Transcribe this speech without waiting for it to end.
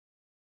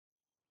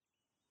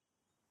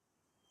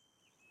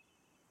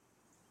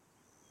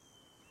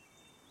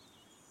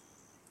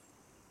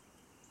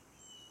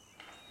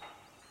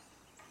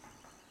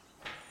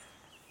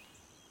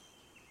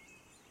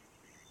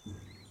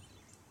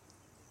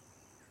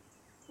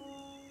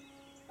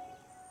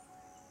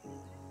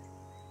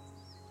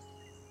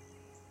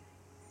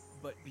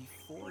But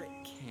before it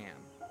can,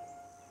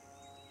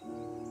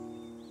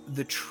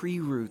 the tree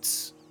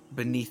roots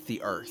beneath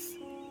the earth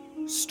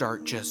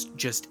start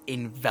just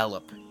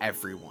envelop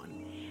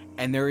everyone.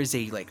 And there is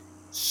a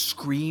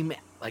scream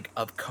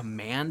of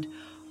command.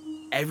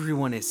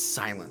 Everyone is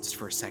silenced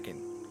for a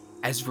second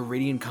as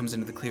Viridian comes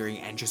into the clearing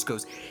and just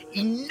goes,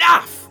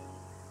 "Enough!"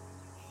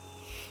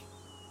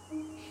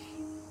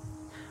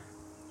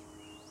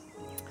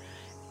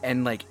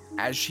 And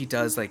as she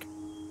does,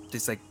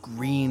 this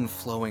green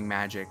flowing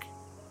magic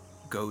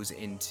goes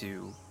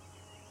into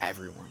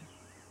everyone.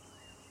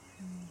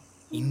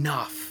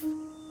 Enough.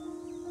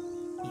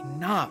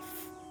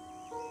 Enough.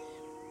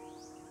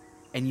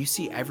 And you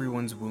see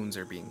everyone's wounds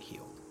are being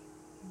healed.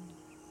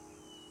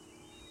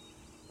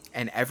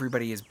 And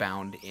everybody is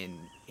bound in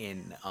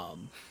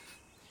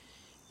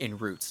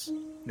roots.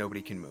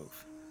 Nobody can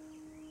move.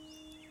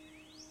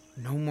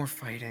 No more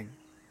fighting.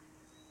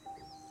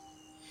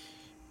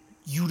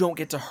 You don't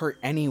get to hurt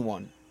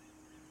anyone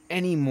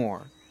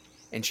anymore.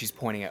 And she's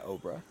pointing at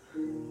Obra.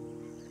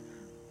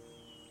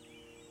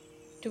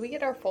 Do we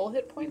get our full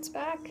hit points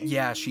back?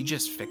 Yeah, she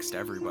just fixed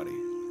everybody.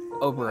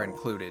 Obra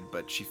included,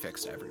 but she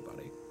fixed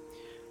everybody.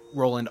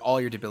 Roland, all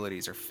your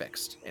debilities are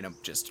fixed in a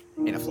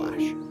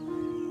flash.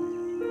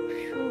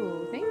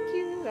 Ooh, thank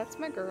you. That's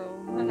my girl.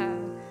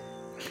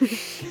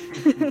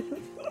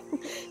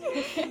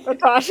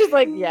 Natasha's is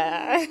like,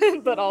 yeah,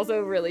 but also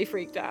really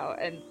freaked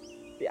out, and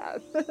yeah.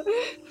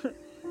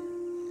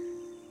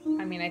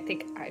 I mean,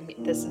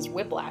 this is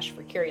whiplash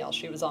for Kiriel.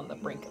 She was on the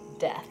brink of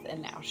death,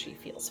 and now she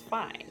feels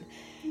fine.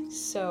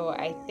 So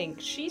I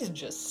think she's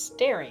just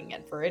staring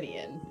at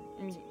Viridian.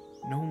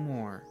 No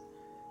more.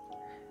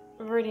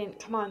 Viridian,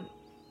 come on.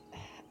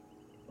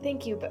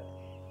 Thank you, but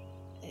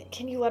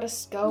can you let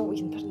us go? We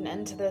can put an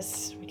end to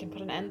this. We can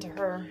put an end to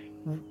her.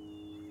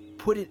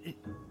 Put it...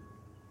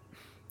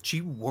 She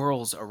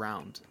whirls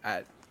around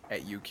at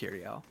you,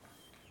 Kiriel.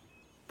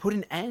 Put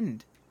an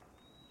end.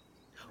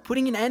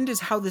 Putting an end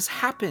is how this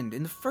happened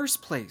in the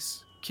first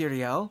place,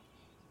 Kiriel.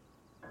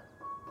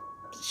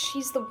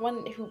 She's the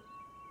one who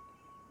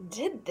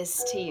did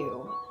this to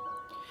you.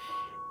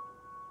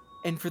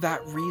 And for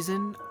that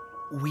reason,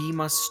 we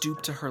must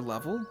stoop to her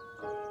level?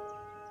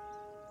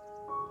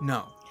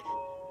 No.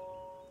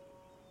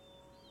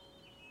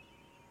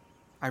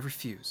 I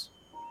refuse.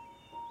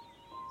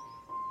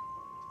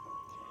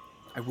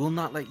 I will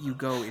not let you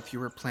go if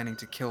you are planning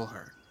to kill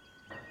her.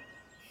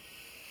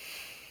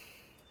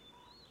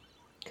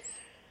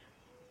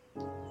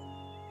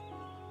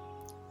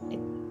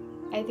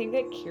 I think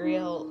that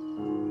Kiriel,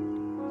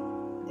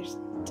 there's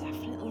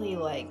definitely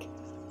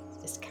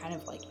this kind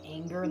of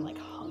anger and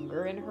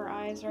hunger in her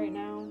eyes right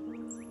now,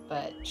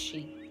 but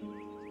she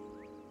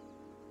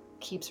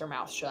keeps her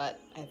mouth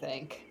shut, I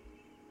think.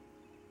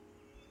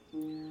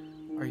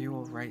 Are you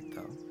all right,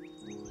 though?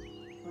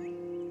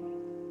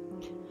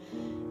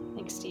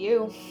 Thanks to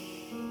you.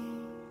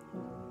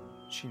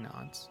 She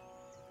nods,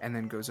 and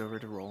then goes over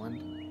to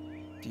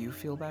Roland. Do you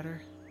feel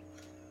better?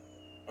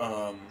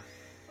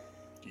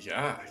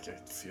 Yeah, I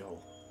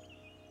feel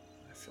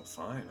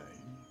fine.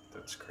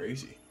 That's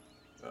crazy.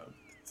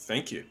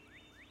 Thank you.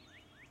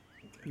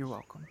 You're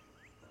welcome.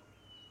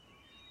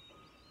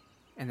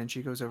 And then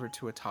she goes over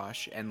to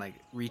Atash and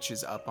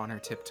reaches up on her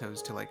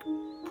tiptoes to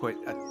put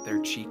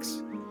their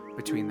cheeks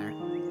between her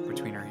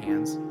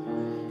hands.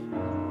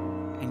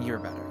 And you're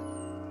better.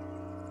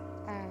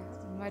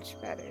 Much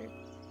better.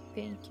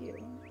 Thank you.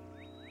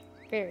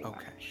 Very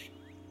much.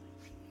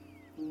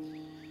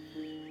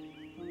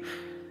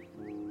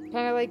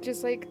 Kind of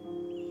just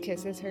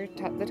kisses her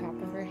the top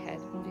of her head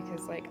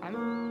because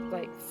I'm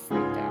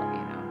freaked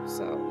out,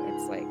 so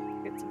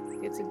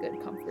it's a good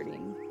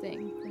comforting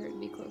thing for her to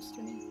be close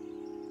to me.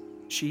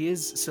 She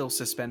is still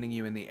suspending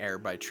you in the air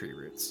by tree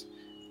roots.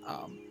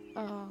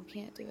 Oh,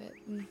 can't do it.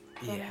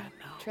 Yeah,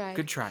 no. Try.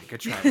 Good try.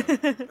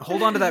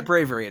 Hold on to that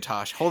bravery,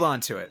 Atash. Hold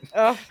on to it.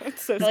 Oh,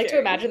 it's so I like to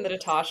imagine that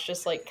Atash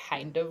just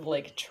kind of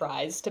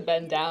tries to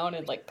bend down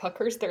and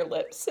puckers their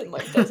lips and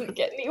doesn't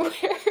get anywhere.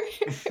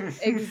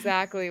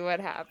 Exactly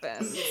what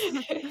happens.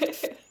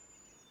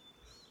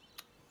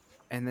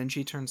 And then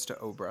she turns to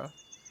Obra.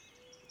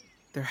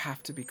 There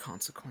have to be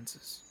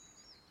consequences.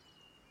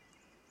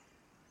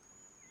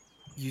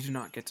 You do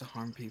not get to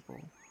harm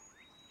people.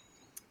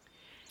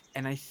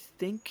 And I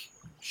think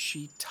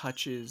she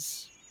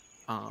touches,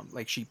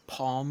 she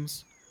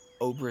palms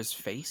Obra's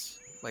face,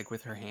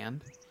 with her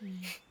hand,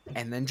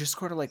 and then just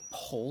sort of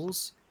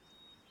pulls,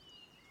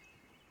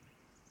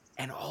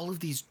 and all of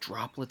these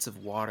droplets of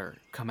water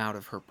come out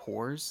of her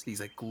pores,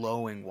 these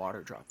glowing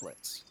water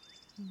droplets,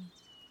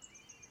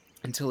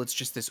 until it's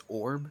just this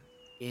orb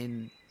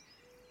in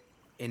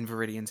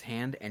Viridian's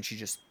hand, and she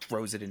just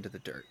throws it into the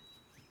dirt.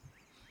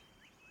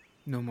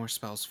 No more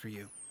spells for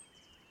you.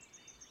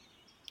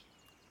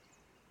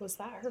 Was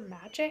that her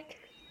magic?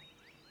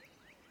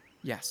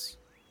 Yes.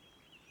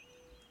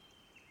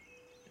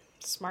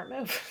 Smart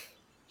move.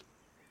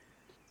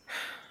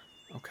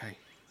 Okay.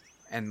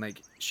 And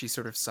she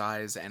sort of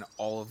sighs, and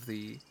all of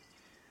the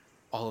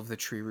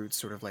tree roots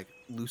sort of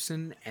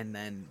loosen and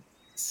then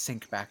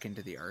sink back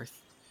into the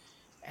earth.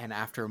 And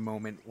after a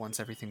moment, once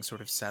everything's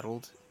sort of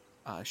settled,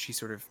 she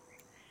sort of,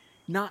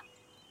 not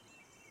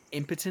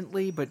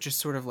impotently, but just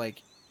sort of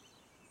like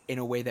in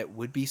a way that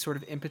would be sort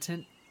of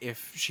impotent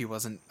if she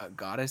wasn't a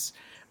goddess,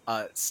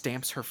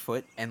 stamps her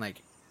foot and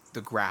like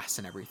the grass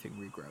and everything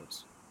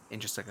regrows in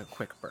just like a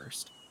quick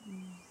burst.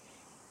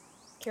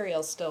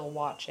 Kiriel's still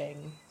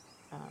watching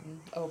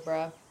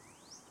Obra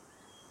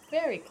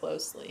very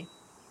closely,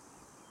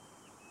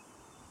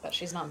 but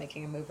she's not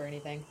making a move or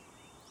anything.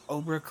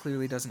 Obra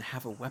clearly doesn't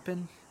have a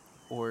weapon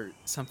or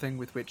something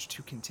with which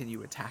to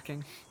continue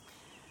attacking.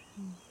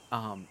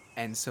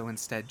 And so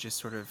instead just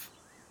sort of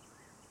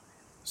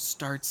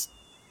starts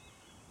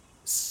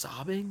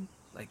sobbing,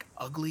 like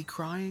ugly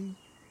crying,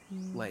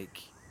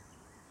 like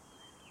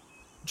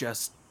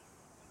just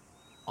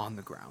on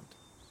the ground.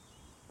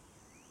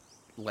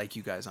 Like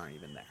you guys aren't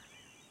even there.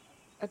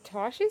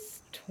 Atosh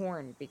is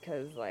torn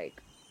because,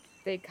 like,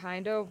 they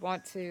kind of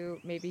want to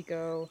maybe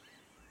go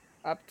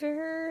up to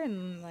her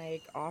and,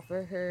 like,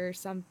 offer her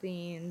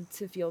something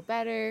to feel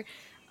better.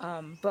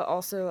 But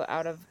also,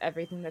 out of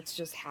everything that's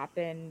just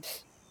happened,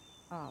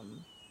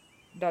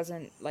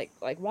 doesn't,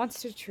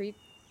 wants to treat,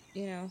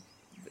 you know,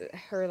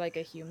 her like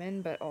a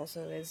human, but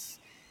also is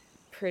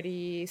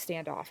pretty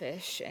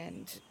standoffish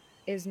and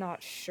is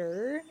not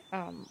sure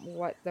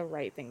what the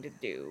right thing to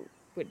do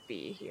would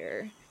be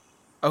here.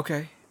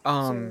 Okay.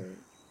 So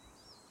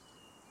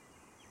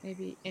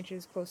maybe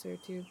inches closer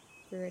to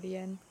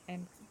Viridian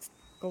and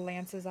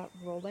glances at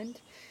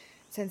Roland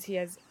since he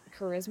has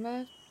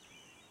charisma.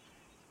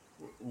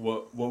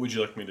 What would you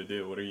like me to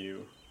do? What are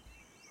you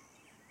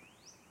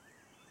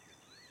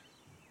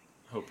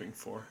hoping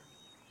for?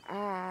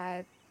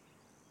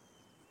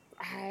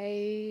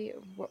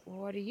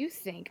 What do you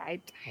think? I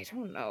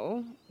don't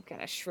know.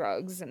 Kind of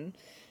shrugs and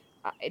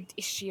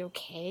is she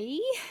okay?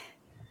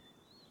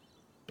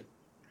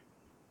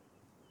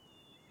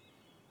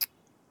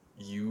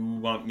 You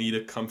want me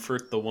to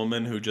comfort the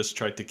woman who just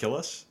tried to kill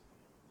us?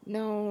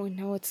 No,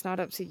 it's not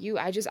up to you.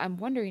 I'm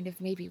wondering if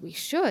maybe we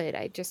should.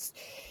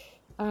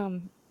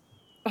 Um,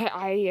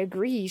 I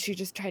agree. She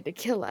just tried to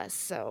kill us,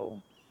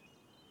 so.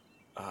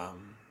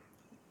 Um,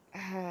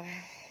 Uh,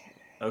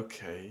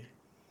 okay.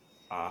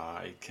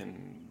 I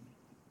can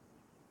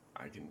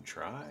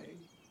try.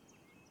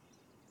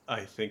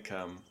 I think,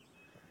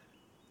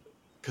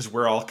 because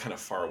we're all kind of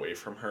far away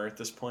from her at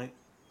this point.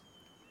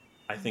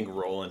 I think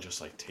Roland just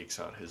like takes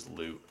out his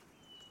lute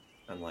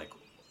and like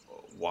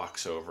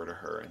walks over to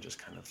her and just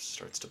kind of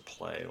starts to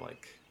play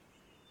like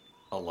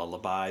a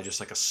lullaby, just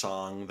like a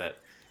song that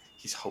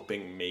he's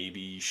hoping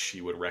maybe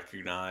she would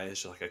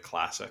recognize, like a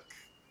classic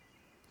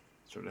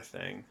sort of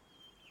thing.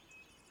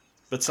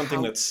 But something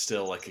How- that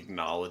still like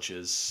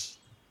acknowledges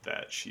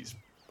that she's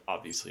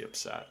obviously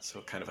upset.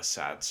 So kind of a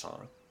sad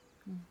song.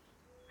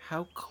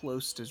 How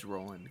close does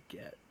Roland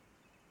get?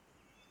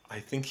 I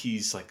think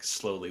he's like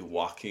slowly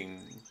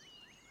walking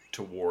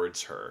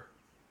towards her.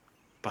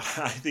 But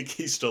I think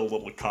he's still a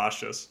little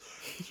cautious,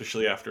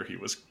 especially after he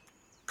was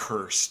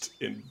cursed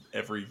in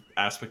every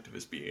aspect of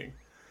his being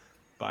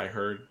by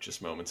her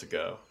just moments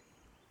ago.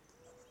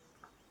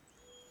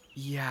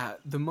 Yeah,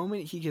 the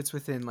moment he gets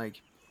within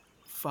like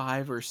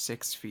 5 or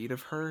 6 feet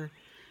of her,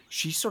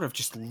 she sort of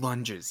just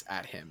lunges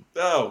at him.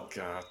 Oh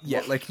god.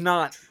 Yeah, like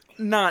not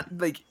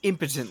like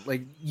impotent,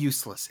 like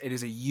useless. It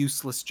is a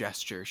useless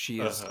gesture. She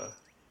is, Uh-huh.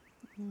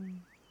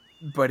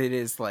 but it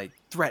is like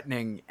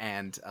threatening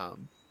and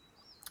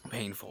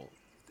painful.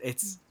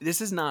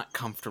 This is not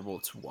comfortable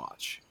to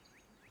watch.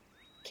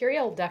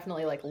 Kiriel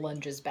definitely like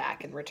lunges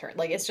back and return.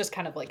 Like it's just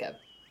kind of like a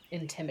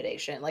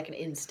intimidation, like an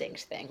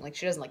instinct thing. Like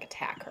she doesn't like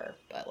attack her,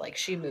 but like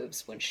she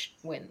moves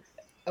when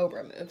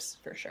Obra moves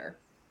for sure.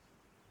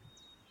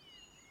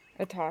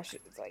 Atosh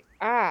is like,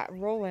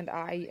 Roland,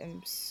 I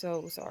am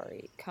so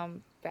sorry.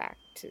 Come back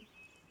to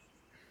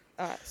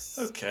us.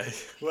 Okay.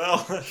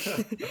 Well,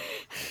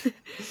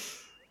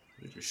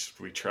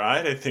 we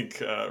tried. I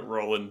think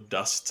Roland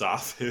dusts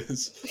off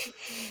his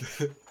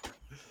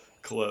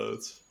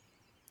clothes.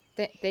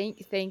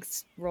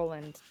 Thanks,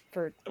 Roland,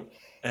 for your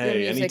Hey,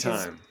 music.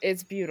 anytime.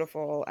 It's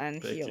beautiful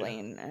and Thank you.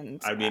 healing,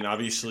 and I mean,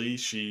 obviously,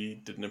 she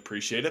didn't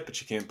appreciate it, but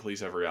she can't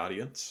please every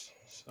audience.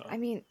 So. I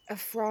mean, a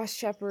Frost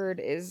Shepherd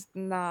is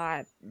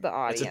not the It's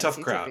audience. a tough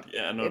you crowd. typically-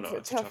 Yeah, no,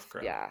 it's a tough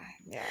crowd.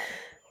 Yeah.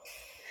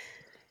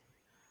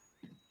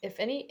 If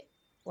any,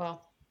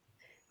 well,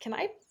 can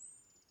I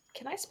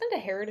spend a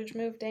heritage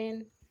move,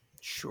 Dane,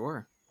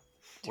 Sure.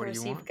 to What do you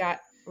receive want?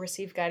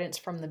 receive guidance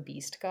from the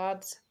beast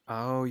gods?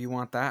 Oh, you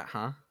want that,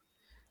 huh?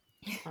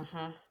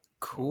 Uh-huh.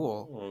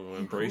 Cool. Oh,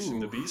 embracing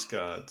the Ooh. beast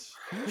gods.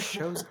 Who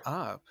shows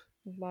up?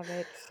 Love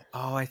it.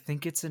 Oh, I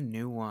think it's a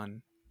new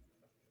one.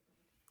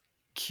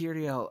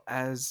 Kiriel,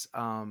 as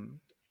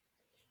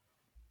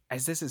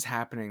this is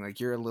happening, like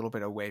you're a little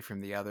bit away from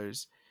the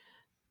others,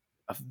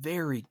 a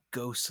very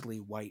ghostly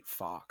white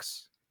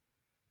fox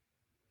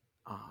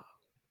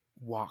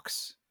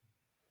walks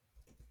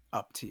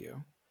up to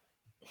you.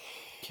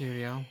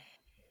 Kiriel,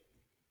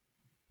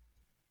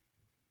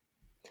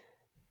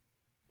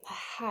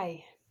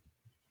 Hi.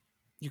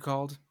 you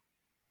called?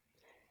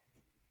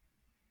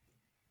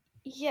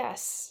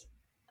 Yes.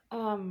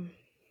 Um,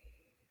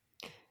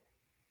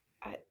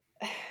 I,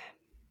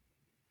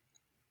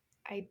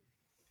 I,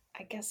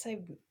 I guess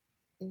I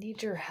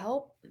need your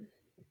help.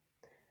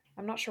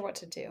 I'm not sure what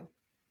to do.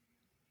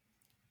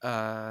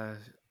 Uh,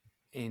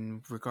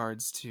 in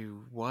regards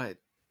to what?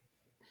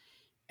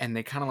 And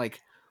they kind of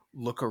like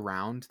look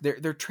around.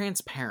 They're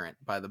transparent,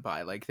 by the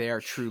by. Like they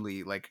are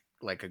truly like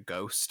a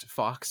ghost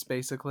fox,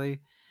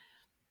 basically.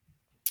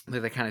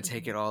 They kind of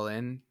take Mhm. it all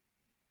in.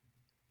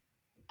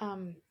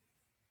 Um,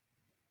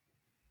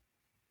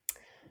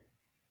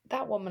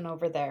 that woman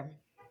over there,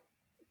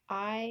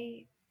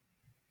 I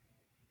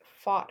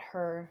fought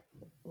her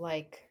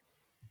like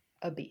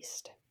a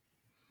beast.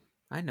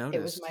 I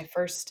It was my noticed.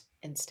 first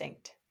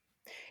instinct.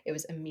 It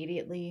was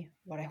immediately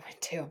what I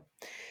went to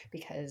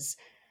because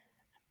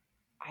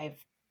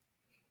I've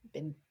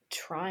been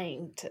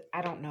trying to,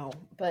 I don't know,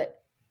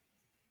 but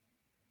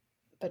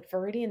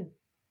Viridian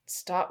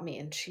stopped me,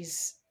 and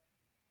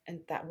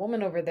that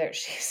woman over there,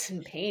 she's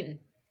in pain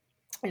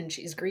and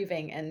she's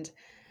grieving, and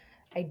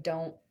I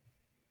don't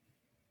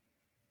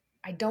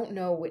I don't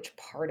know which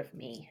part of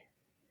me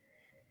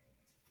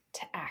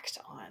to act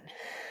on.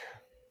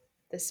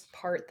 This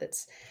part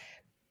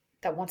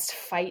that wants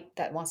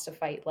to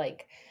fight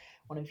like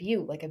one of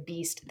you, like a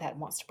beast that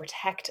wants to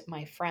protect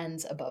my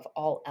friends above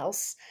all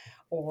else,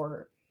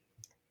 or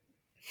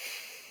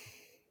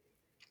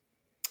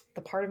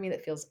the part of me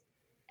that feels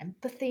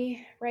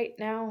empathy right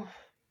now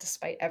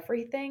despite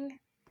everything.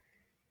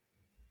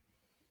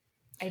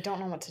 I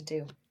don't know what to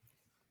do.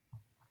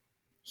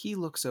 He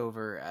looks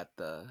over at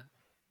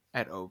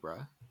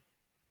Obra.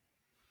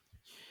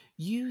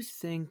 You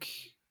think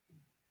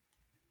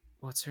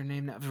what's her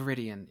name now?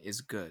 Viridian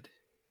is good.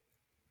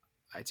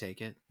 I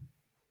take it.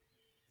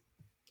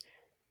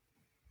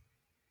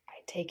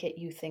 I take it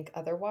you think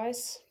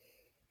otherwise?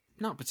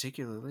 Not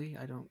particularly.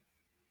 I don't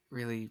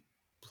really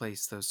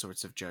place those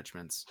sorts of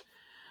judgments.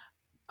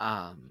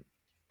 Um,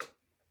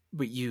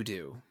 but you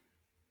do.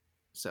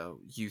 So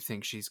you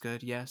think she's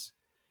good? Yes.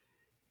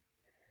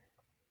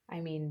 I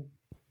mean,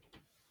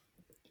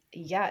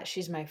 yeah,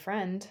 she's my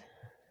friend.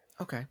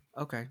 Okay.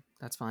 Okay.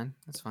 That's fine.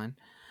 That's fine.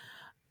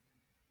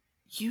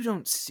 You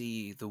don't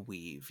see the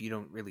weave. You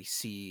don't really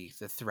see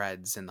the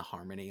threads and the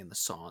harmony in the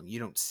song. You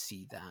don't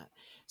see that.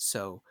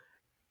 So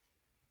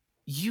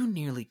you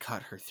nearly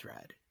cut her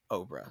thread,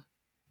 Obra,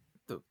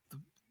 the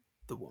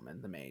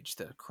woman, the mage,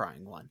 the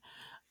crying one.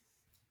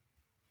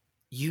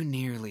 You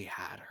nearly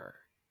had her,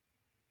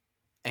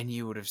 and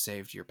you would have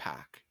saved your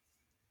pack.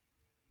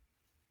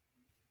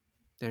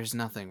 There's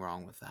nothing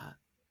wrong with that.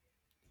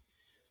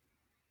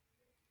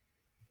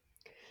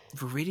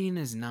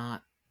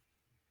 Viridian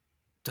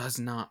does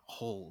not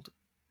hold.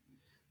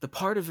 The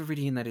part of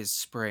Viridian that is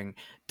spring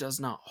does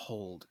not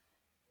hold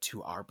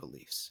to our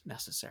beliefs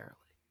necessarily.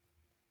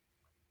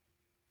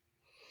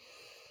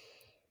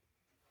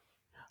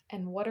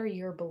 And what are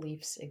your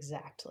beliefs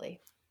exactly?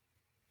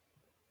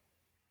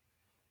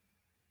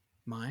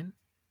 Mine?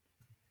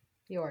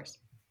 Yours.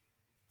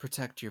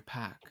 Protect your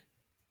pack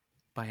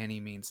by any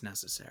means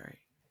necessary.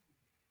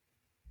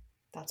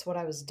 That's what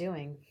I was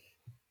doing.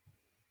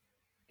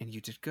 And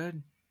you did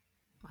good.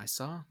 I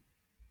saw.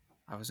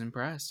 I was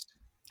impressed.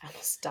 I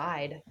almost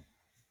died.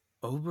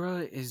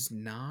 Obra is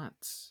not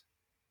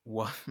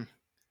what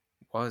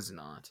was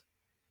not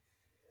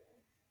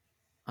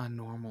a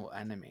normal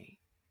enemy.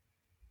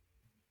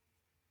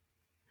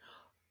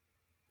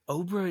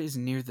 Obra is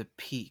near the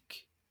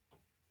peak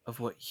of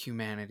what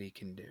humanity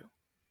can do.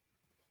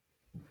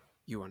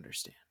 You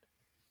understand.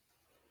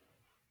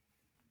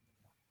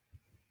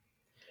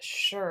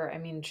 Sure, I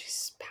mean,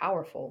 she's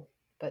powerful,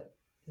 but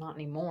not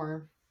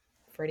anymore.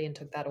 Viridian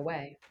took that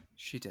away.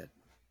 She did.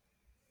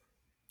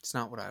 It's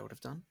not what I would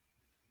have done.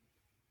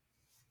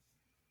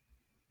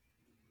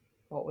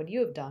 What would you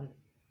have done?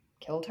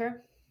 Killed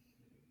her?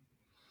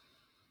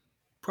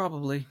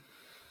 Probably.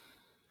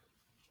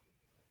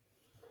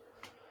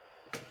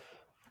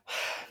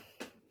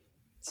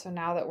 So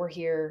now that we're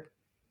here,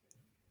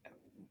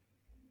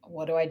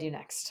 what do I do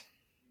next?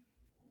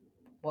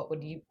 What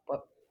would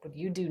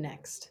you do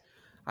next?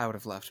 I would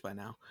have left by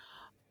now.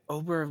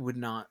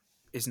 Obra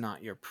is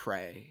not your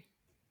prey.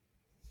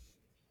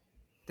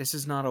 This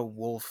is not a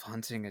wolf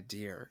hunting a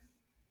deer.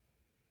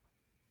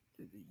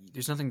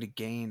 There's nothing to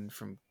gain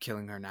from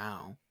killing her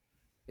now,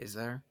 is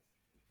there?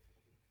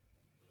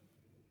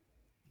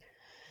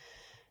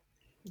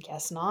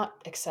 Guess not,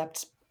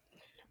 except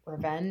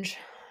revenge.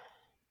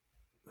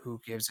 Who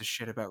gives a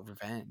shit about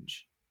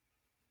revenge?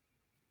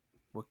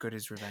 What good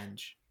is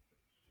revenge?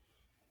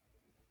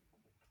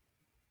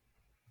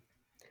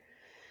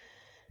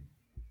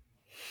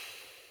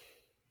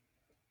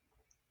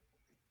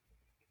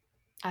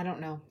 I don't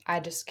know. I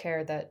just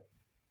care that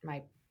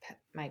my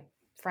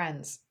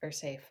friends are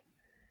safe.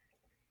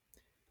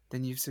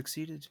 Then you've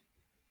succeeded.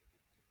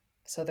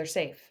 So they're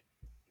safe.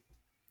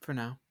 For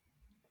now.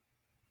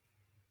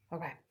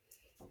 Okay.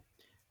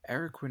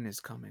 Eriquin is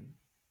coming.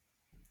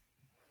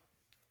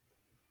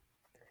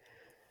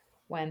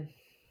 When?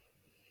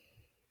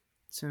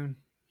 Soon.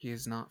 He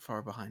is not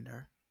far behind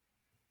her.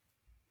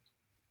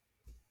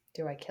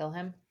 Do I kill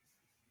him?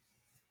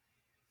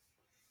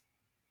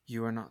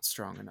 You are not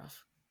strong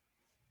enough.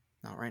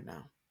 Not right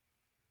now.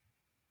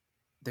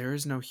 There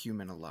is no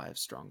human alive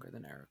stronger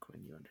than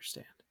Araquin, you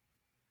understand.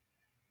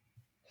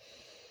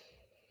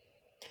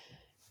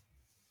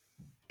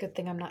 Good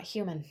thing I'm not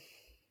human.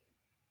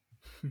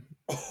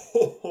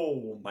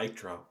 Oh, mic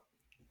drop.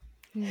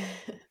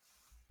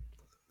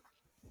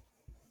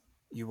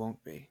 You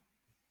won't be.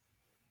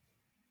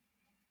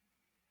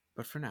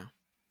 But for now.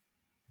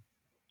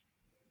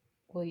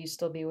 Will you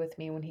still be with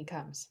me when he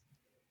comes?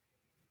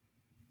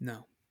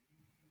 No.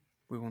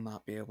 We will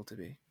not be able to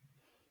be.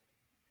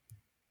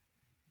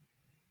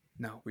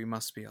 No, we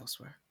must be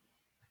elsewhere.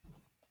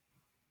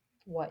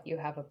 What, you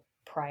have a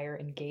prior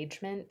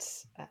engagement?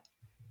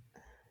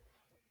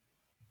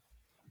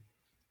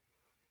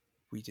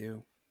 We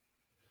do.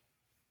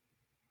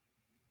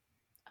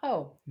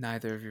 Oh,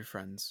 Neither of your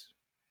friends.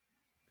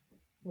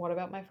 what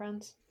about my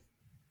friends?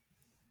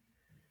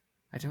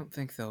 I don't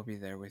think they'll be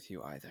there with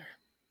you either.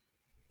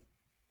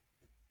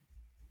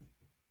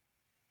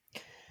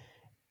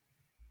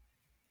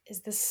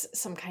 Is this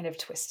some kind of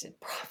twisted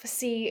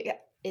prophecy?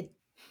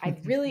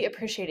 I'd really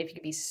appreciate if you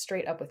could be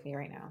straight up with me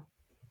right now.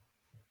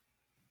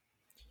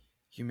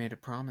 You made a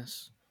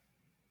promise.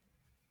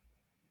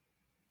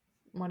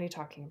 What are you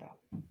talking about?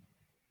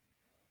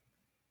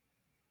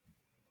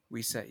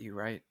 We set you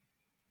right.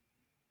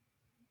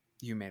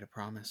 You made a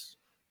promise.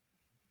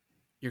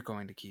 You're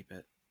going to keep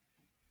it.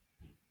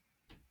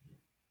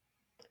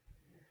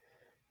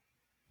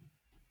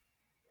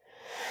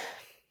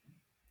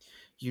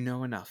 You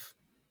know enough.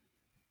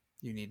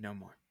 You need no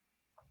more.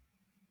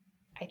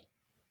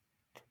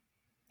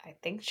 I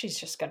think she's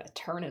just gonna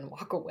turn and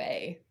walk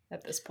away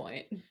at this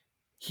point.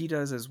 He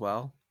does as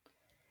well.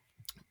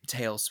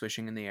 Tail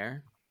swishing in the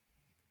air.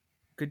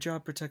 Good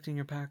job protecting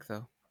your pack,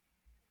 though.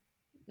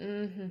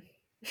 Mm-hmm.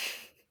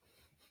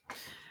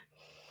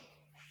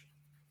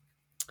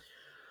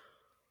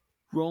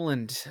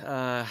 Roland,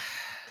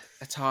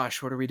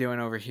 Atosh, what are we doing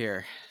over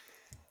here?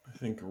 I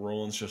think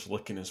Roland's just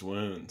licking his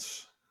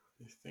wounds.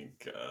 I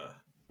think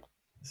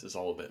this is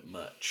all a bit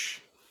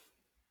much.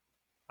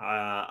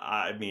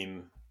 I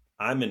mean,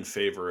 I'm in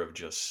favor of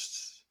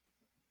just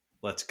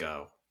let's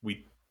go.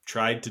 We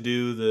tried some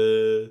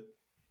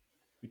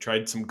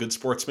good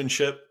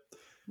sportsmanship,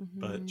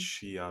 but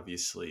she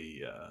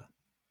obviously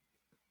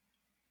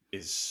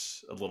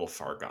is a little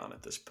far gone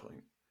at this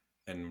point,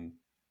 and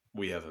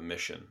we have a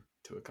mission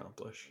to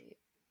accomplish.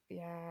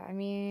 Yeah, I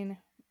mean,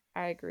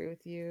 I agree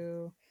with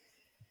you.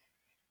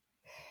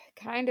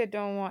 Kind of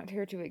don't want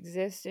her to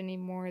exist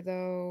anymore,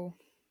 though.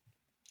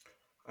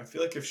 I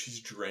feel like if she's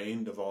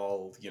drained of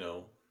all,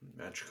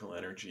 magical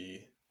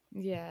energy.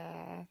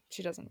 Yeah,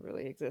 she doesn't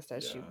really exist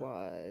as she Yeah.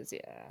 was.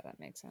 Yeah, that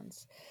makes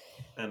sense.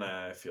 And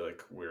I feel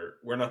like we're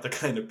not the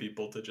kind of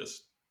people to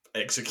just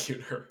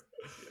execute her.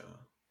 Yeah.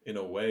 In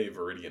a way,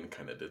 Viridian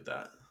kind of did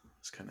that.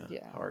 It's kind of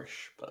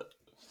harsh, but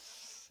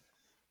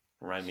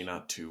remind me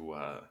not to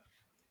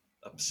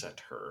upset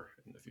her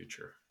in the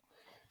future.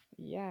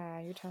 Yeah,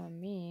 you're telling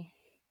me.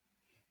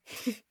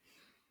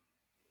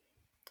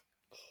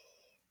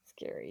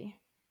 Scary.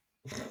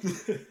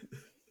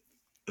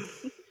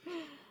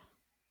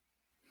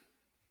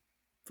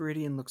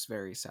 Viridian looks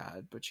very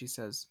sad, but she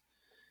says,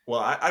 well,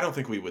 I don't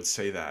think we would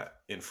say that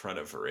in front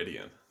of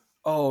Viridian.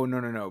 oh,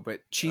 no,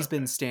 but she's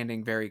been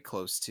standing very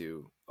close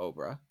to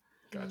Obra.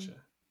 Gotcha.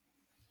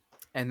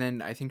 And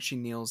then I think she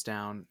kneels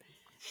down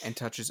and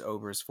touches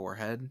Obra's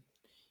forehead,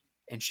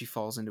 and she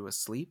falls into a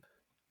sleep.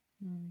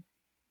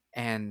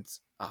 And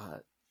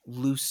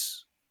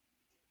loose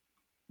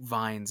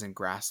vines and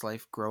grass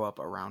life grow up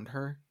around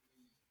her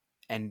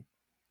and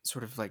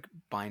sort of like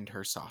bind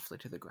her softly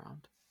to the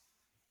ground.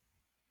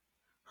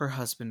 Her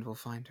husband will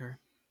find her.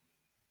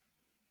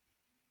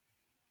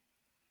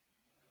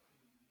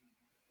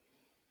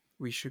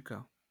 We should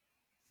go.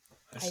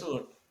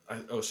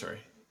 Oh, sorry.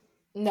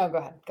 No, go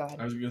ahead.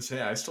 I was gonna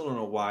say I still don't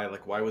know why.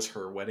 Like, why was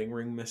her wedding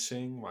ring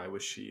missing? Why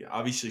was she?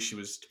 Obviously, she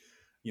was,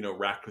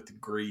 racked with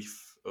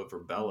grief over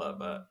Bella.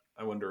 But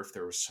I wonder if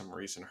there was some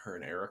reason her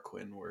and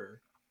Araquin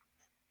were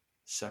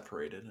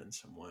separated in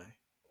some way.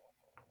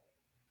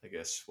 I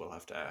guess we'll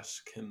have to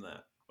ask him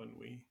that when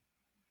we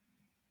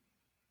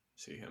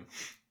see him.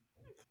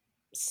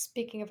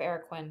 Speaking of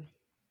Araquin,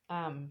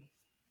 I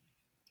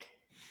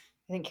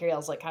think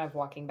Kiriel's like kind of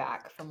walking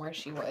back from where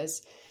she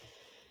was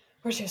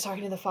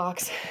talking to the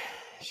fox.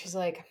 She's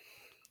like,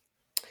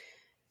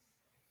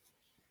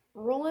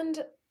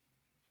 Roland,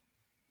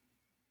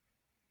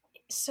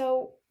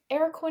 so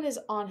Araquin is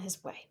on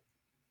his way.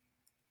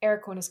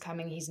 Araquin is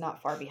coming. He's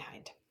not far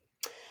behind.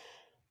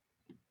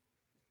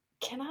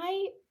 Can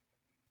I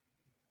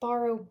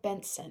borrow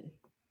Benson?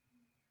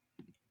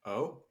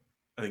 Oh,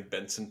 I think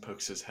Benson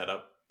pokes his head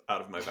up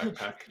out of my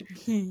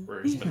backpack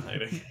where he's been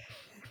hiding.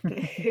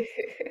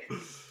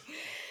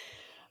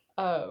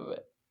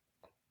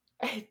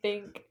 I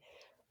think...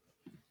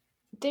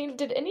 Dane,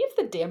 did any of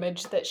the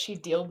damage that she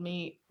dealt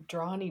me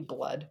draw any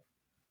blood?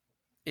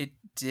 It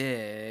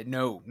did.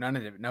 No, none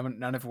of it.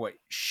 None of what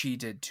she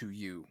did to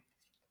you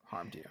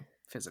harmed you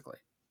physically.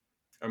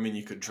 I mean,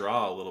 you could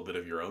draw a little bit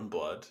of your own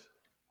blood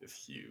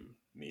if you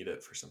need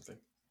it for something.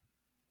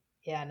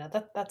 Yeah, no,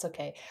 that's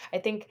okay. I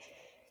think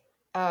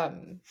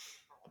um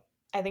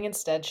I think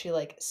instead she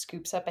like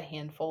scoops up a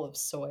handful of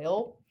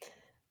soil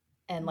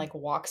and like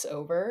walks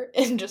over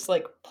and just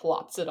like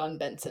plops it on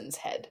Benson's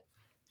head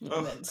and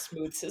Oh, then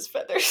smooths his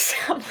feathers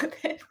out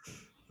with it.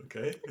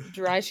 okay.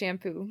 Dry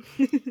shampoo.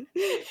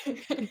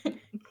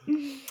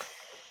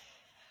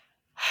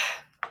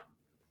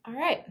 All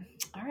right.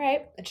 All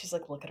right. And she's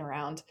like looking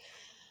around.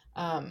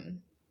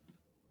 Um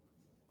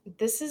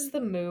this is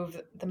the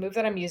move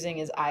that I'm using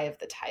is Eye of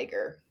the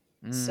Tiger.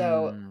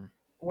 So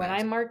when I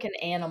Nice. mark an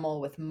animal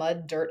with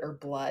mud, dirt, or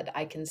blood,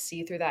 I can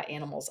see through that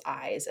animal's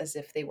eyes as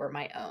if they were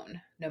my own,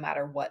 no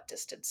matter what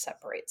distance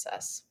separates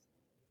us.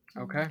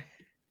 Okay.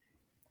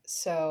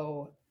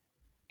 So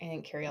I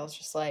think Curiel's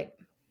just like,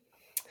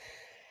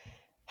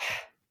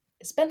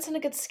 is Benson a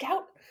good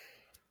scout?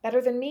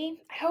 Better than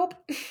me, I hope.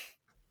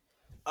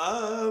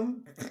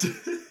 Um,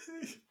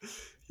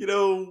 you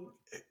know,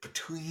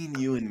 between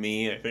you and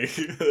me, I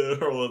think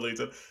Roland Lee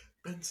said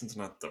Benson's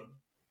not the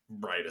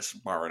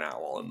brightest barn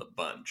owl in the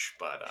bunch,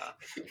 but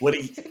what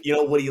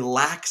he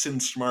lacks in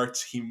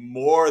smarts, he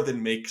more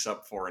than makes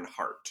up for in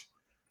heart.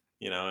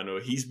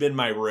 And he's been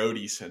my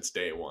roadie since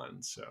day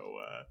one. So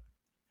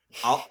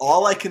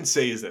all I can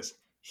say is this: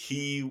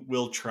 he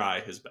will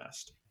try his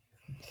best.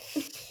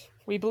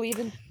 We believe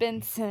in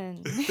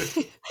Benson.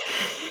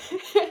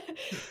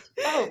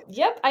 Oh,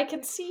 yep, I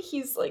can see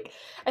he's like,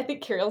 I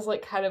think Curiel's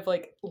like kind of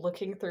like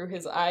looking through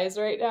his eyes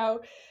right now.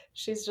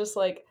 She's just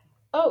like,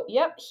 oh,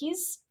 yep, he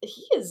is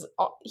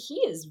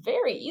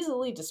very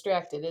easily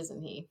distracted,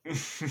 isn't he?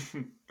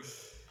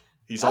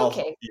 He's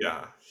Okay.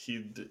 yeah.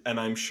 And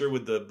I'm sure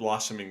with the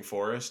blossoming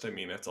forest, I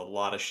mean, it's a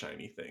lot of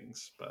shiny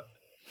things, but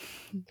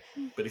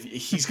if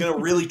he's gonna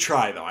really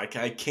try though, I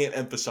can't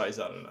emphasize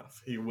that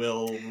enough. He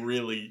will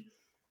really.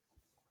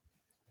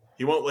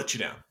 He won't let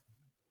you down.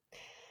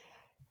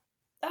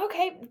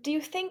 Okay, do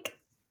you think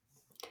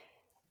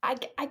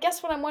I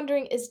guess what I'm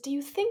wondering is do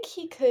you think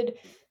he could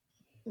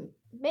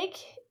make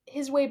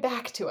his way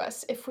back to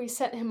us if we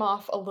sent him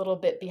off a little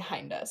bit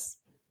behind us?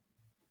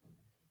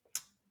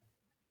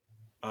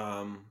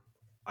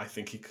 I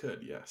think he could.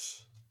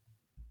 Yes.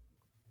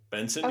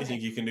 Benson, you Okay.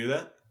 think you can do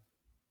that?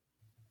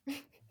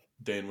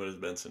 Dane, what does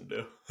Benson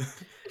do?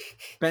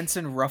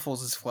 Benson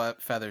ruffles his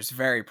feathers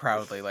very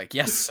proudly, like,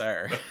 yes,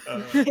 sir.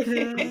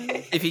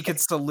 If he could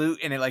salute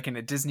in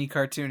a Disney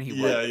cartoon, he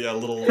yeah, would. yeah,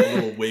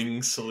 little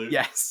wing salute.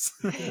 Yes.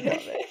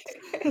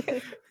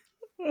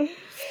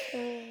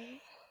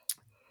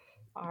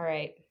 All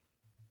right.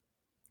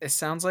 It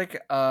sounds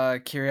like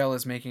Kiriel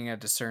is making a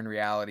discern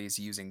realities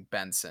using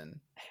Benson.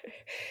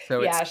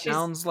 So Yeah, it she's-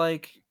 sounds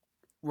like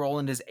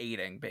Roland is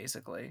aiding,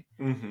 basically.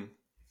 Mm-hmm.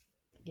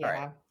 Yeah. All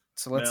right.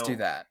 So let's do Now-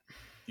 that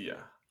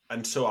Yeah.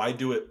 And so I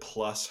do it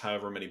plus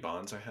however many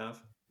bonds I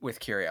have. with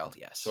Kiriel,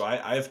 yes. So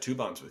I have 2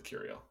 bonds with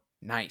Curiel.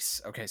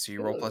 Nice. Okay, so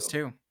you roll Ooh.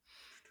 +2.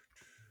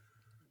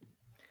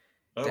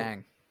 Oh,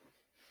 Dang.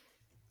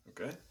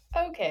 okay.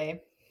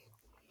 Okay.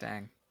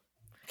 Dang.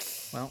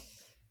 Well,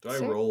 Do I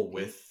So- roll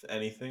with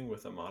anything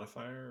with a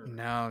modifier? Or?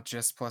 no,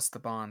 just plus the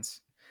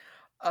bonds.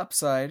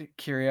 Upside,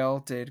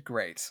 Kiriel did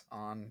great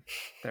on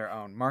their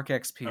own. Mark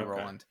XP, Okay.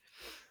 Roland.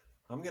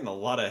 I'm getting a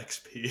lot of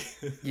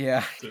XP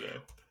Yeah. today.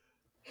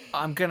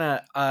 I'm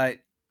gonna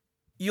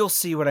you'll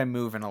see what I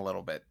move in a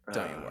little bit.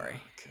 Don't you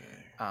worry.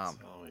 Okay. Um,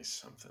 It's always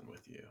something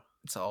with you.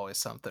 It's always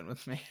something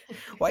with me.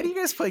 Why do you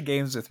guys play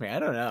games with me? I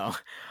don't know.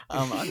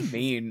 I'm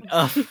mean.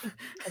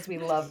 Because we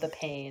love the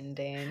pain,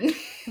 Dane.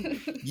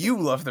 You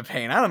love the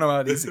pain. I don't know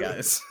about these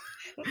guys.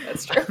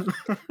 That's true.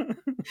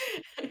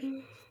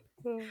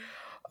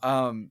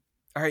 All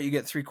right, you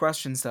get 3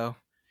 questions though,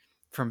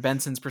 from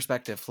Benson's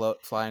perspective,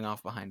 flying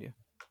off behind you,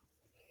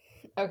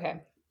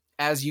 Okay.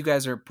 as you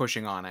guys are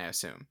pushing on. I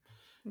assume.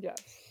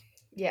 Yes.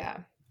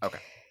 Yeah. Okay.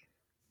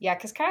 Yeah,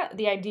 because kind of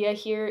the idea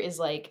here is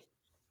like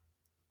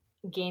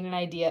gain an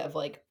idea of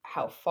like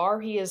how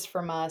far he is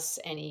from us,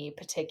 any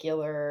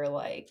particular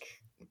like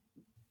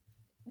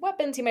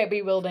weapons he might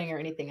be wielding or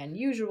anything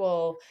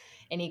unusual,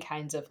 any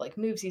kinds of like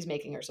moves he's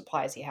making or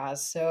supplies he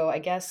has. So I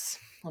guess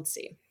let's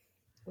see.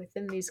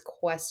 Within these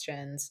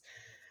questions,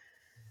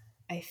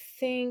 I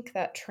think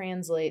that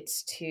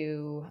translates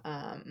to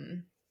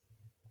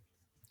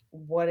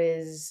what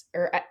is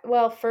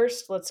well,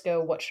 first let's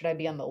go what should I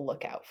be on the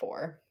lookout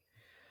for?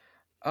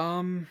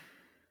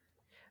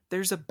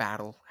 There's a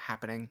battle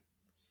happening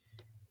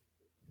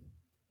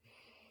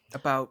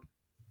about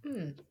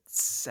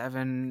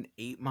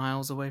 7-8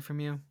 miles away from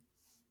you.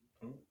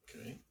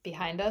 Okay.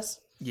 Behind us?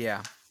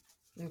 Yeah.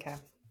 Okay.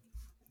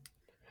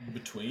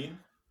 Between?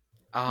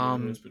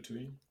 It's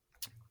between?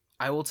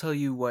 I will tell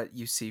you what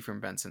you see from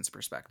Benson's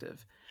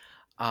perspective.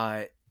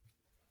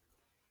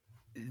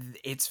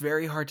 It's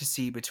very hard to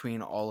see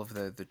between all of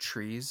the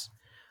trees,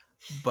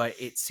 but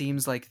it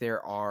seems like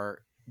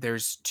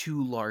there's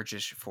 2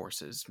 largish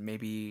forces,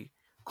 maybe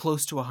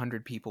close to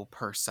 100 people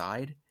per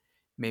side,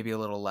 maybe a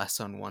little less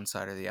on one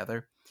side or the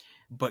other.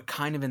 But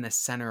kind of in the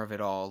center of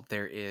it all,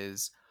 there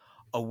is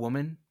a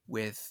woman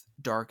with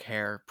dark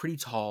hair, pretty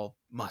tall,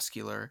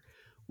 muscular,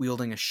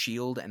 wielding a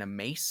shield and a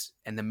mace,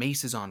 and the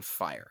mace is on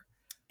fire.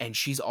 And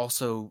she's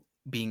also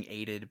being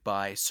aided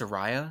by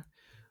Soraya,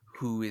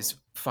 who is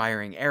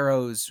firing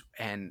arrows,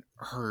 and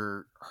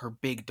her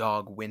big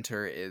dog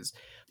Winter is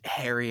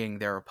harrying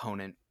their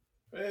opponent.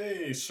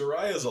 Hey,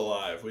 Soraya's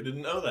alive. We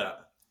didn't know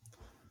that.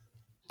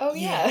 Oh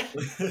yeah.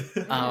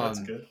 That's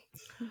good.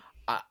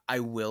 I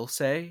will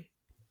say,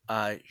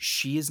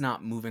 she is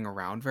not moving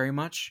around very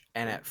much,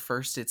 and at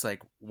first it's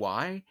like,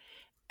 why?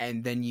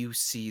 And then you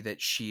see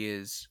that she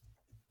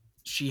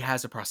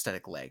has a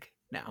prosthetic leg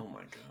now. Oh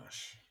my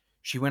gosh.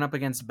 She went up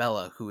against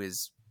Bella, who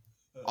is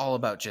all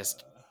about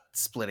just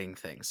splitting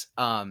things.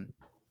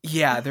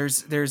 Yeah,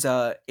 there's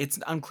it's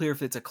unclear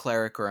if it's a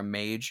cleric or a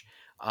mage.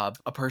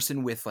 A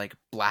person with like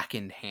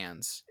blackened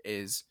hands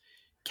is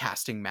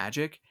casting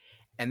magic,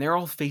 and they're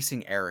all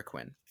facing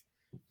Eriquin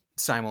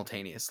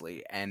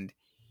simultaneously, and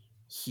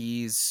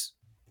he's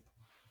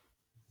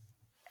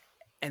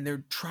and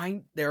they're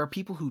trying. There are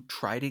people who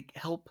try to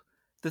help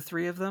the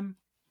three of them,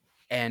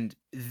 and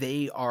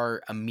they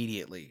are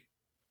immediately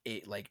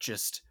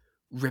just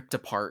ripped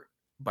apart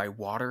by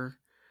water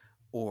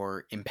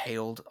or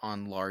impaled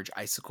on large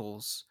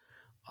icicles.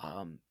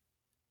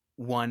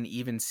 One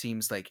even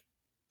seems like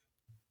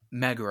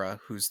Megara,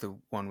 who's the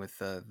one with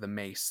the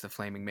mace, the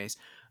flaming mace,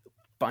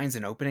 finds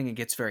an opening and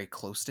gets very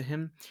close to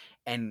him,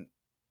 and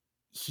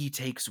he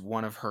takes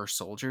one of her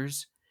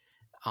soldiers.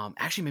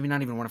 Actually, maybe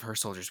not even one of her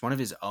soldiers, one of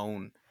his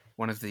own,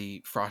 one of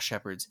the Frost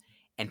Shepherds,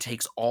 and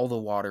takes all the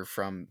water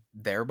from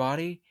their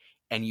body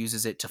and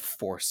uses it to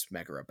force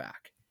Megara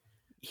back.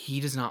 He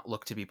does not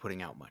look to be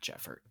putting out much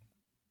effort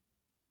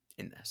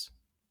in this.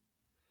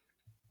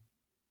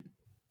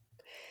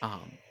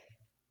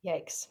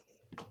 Yikes.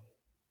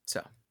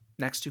 So,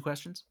 next two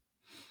questions.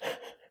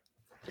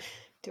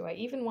 Do I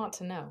even want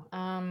to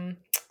know?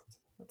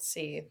 Let's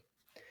see.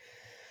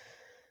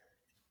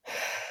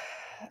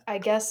 I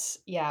guess,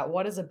 yeah,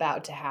 what is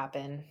about to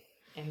happen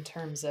in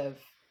terms of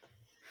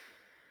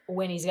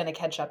when he's going to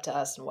catch up to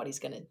us and what he's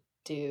going to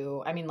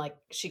do? I mean, like,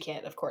 she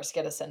can't, of course,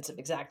 get a sense of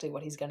exactly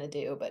what he's going to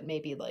do, but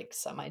maybe, like,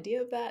 some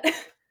idea of that.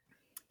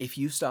 If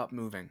you stop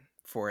moving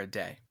for a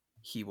day,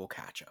 he will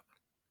catch up.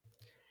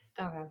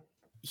 Okay.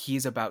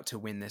 He's about to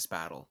win this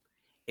battle.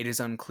 It is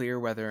unclear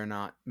whether or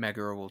not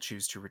Megara will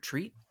choose to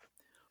retreat,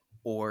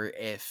 or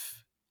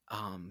if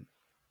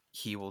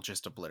he will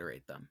just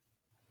obliterate them.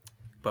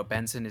 But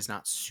Benson is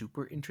not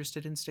super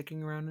interested in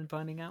sticking around and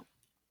finding out.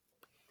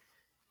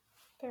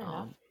 Fair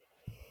enough.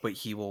 But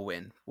he will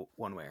win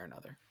one way or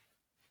another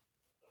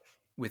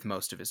with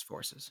most of his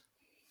forces.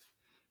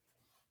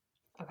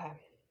 Okay.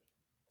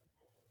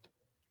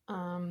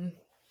 And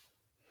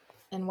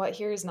what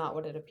here is not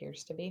what it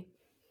appears to be.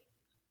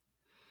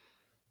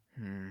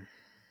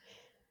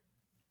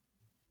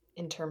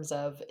 In terms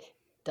of,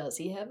 does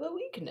he have a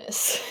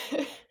weakness?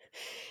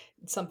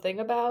 Something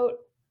about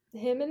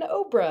him and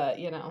Oprah,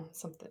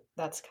 something.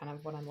 That's kind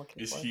of what I'm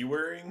looking Is for. he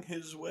wearing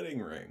his wedding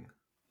ring?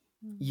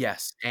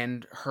 Yes,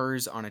 and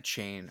hers on a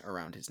chain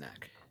around his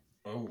neck.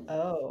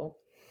 Oh.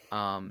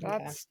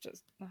 That's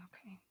just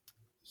okay.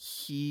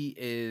 He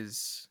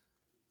is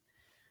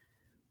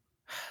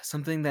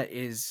something that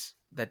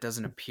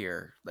doesn't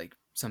appear, like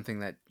something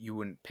that you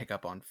wouldn't pick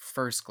up on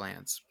first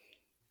glance,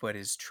 but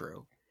is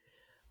true.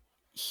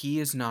 He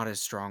is not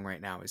as strong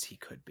right now as he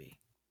could be.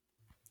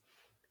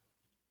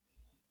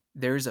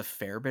 There's a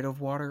fair bit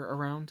of water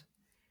around,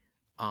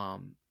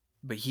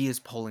 but he is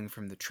pulling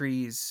from the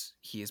trees.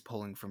 He is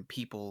pulling from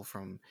people,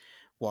 from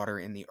water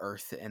in the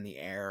earth and the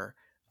air,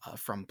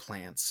 from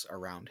plants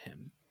around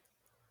him.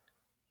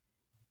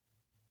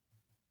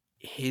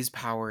 His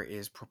power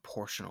is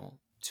proportional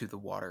to the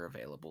water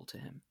available to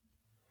him.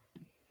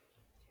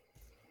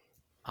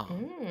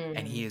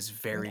 And he is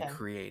very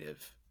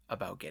creative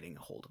about getting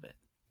a hold of it.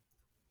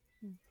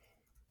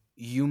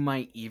 You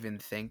might even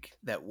think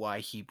that why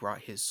he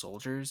brought his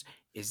soldiers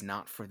is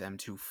not for them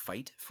to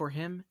fight for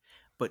him,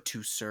 but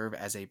to serve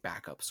as a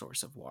backup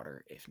source of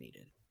water if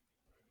needed.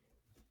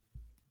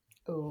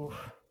 Ooh.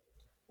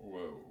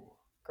 Whoa.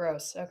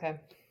 Gross. Okay.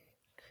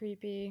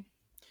 Creepy.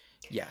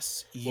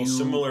 Yes. Well,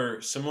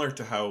 similar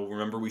to how,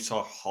 remember we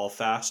saw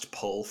Hallfast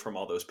pull from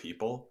all those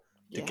people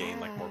to gain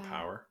like more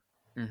power?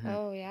 Mm-hmm.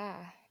 Oh, yeah.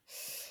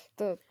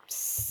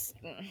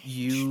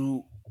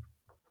 You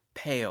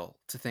pale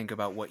to think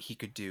about what he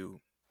could do,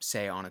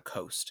 say, on a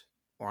coast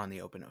or on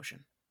the open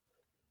ocean.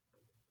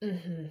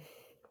 Mm-hmm.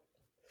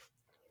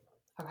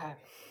 Okay.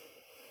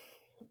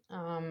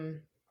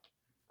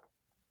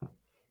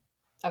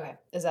 Okay.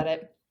 Is that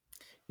it?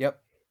 Yep.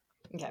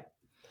 Okay.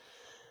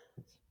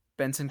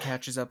 Benson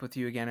catches up with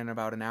you again in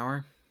about an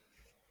hour.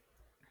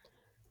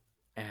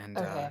 And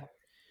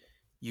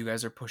you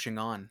guys are pushing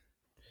on.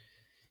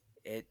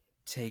 It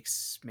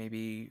takes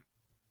maybe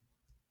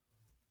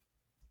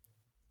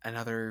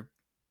another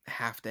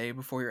half day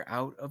before you're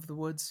out of the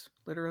woods,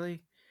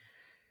 literally.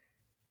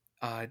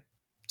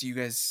 Do you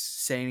guys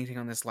say anything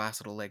on this last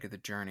little leg of the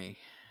journey?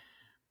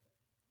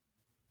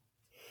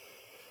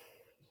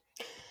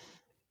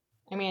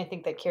 I mean, I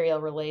think that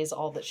Kiriel relays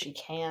all that she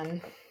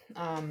can.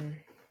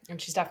 And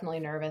she's definitely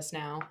nervous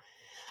now.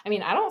 I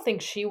mean, I don't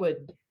think she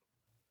would,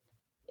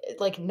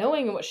 like,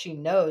 knowing what she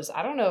knows,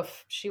 I don't know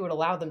if she would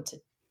allow them to.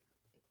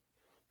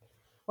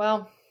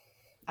 Well,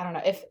 I don't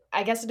know.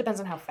 I guess it depends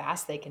on how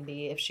fast they can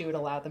be, if she would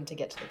allow them to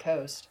get to the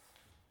coast.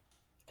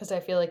 Because I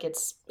feel like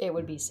it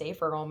would be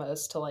safer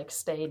almost to, like,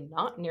 stay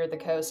not near the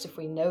coast if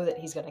we know that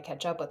he's going to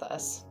catch up with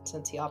us,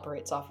 since he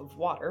operates off of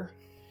water.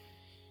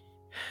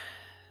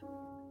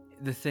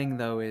 The thing,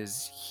 though,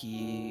 is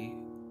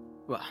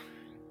well,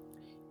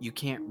 you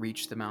can't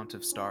reach the Mount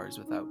of Stars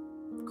without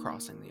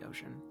crossing the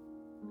ocean.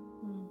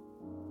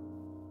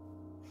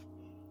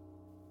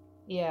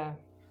 Yeah.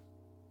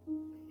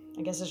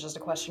 I guess it's just a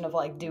question of,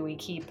 like, do we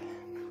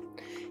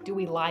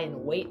lie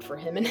in wait for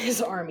him and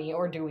his army,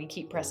 or do we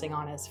keep pressing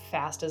on as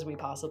fast as we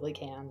possibly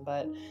can?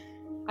 But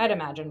I'd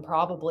imagine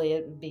probably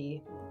it would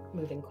be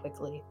moving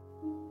quickly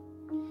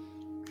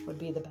would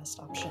be the best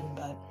option,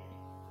 but...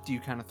 Do you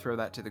kind of throw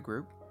that to the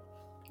group?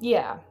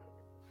 Yeah.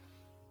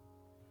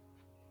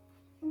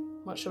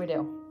 What should we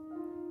do?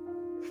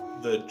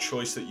 The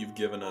choice that you've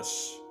given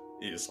us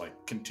is, like,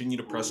 continue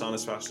to press on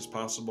as fast as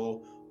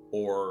possible,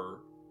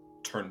 or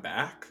turn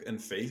back and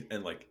face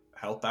and, like,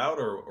 help out,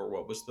 or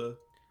what was the...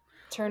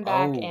 Turn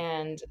back, Oh.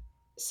 and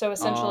so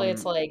essentially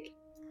it's like...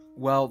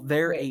 Well,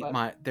 they're Wait,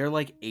 what? they're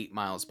like 8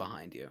 miles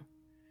behind you.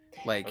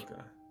 Like,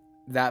 Okay.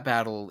 that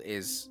battle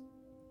is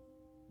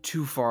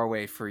too far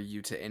away for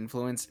you to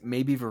influence.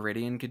 Maybe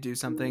Viridian could do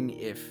something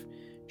if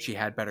she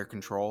had better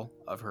control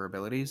of her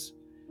abilities.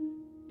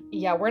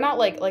 Yeah, we're not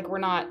we're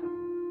not...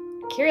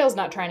 Kiriel's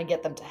not trying to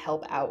get them to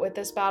help out with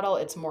this battle.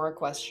 It's more a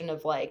question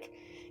of, like,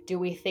 do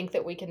we think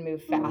that we can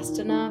move fast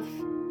enough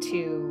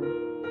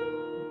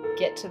to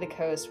get to the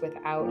coast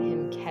without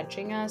him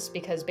catching us?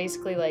 Because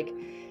basically, like,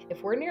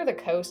 if we're near the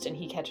coast and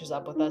he catches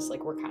up with us,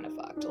 like, we're kind of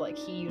fucked. Like,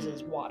 he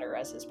uses water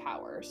as his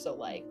power, so,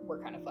 like, we're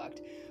kind of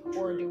fucked.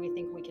 Or do we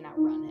think we can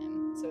outrun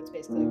him? So it's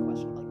basically a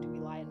question of, like, do we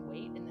lie in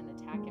wait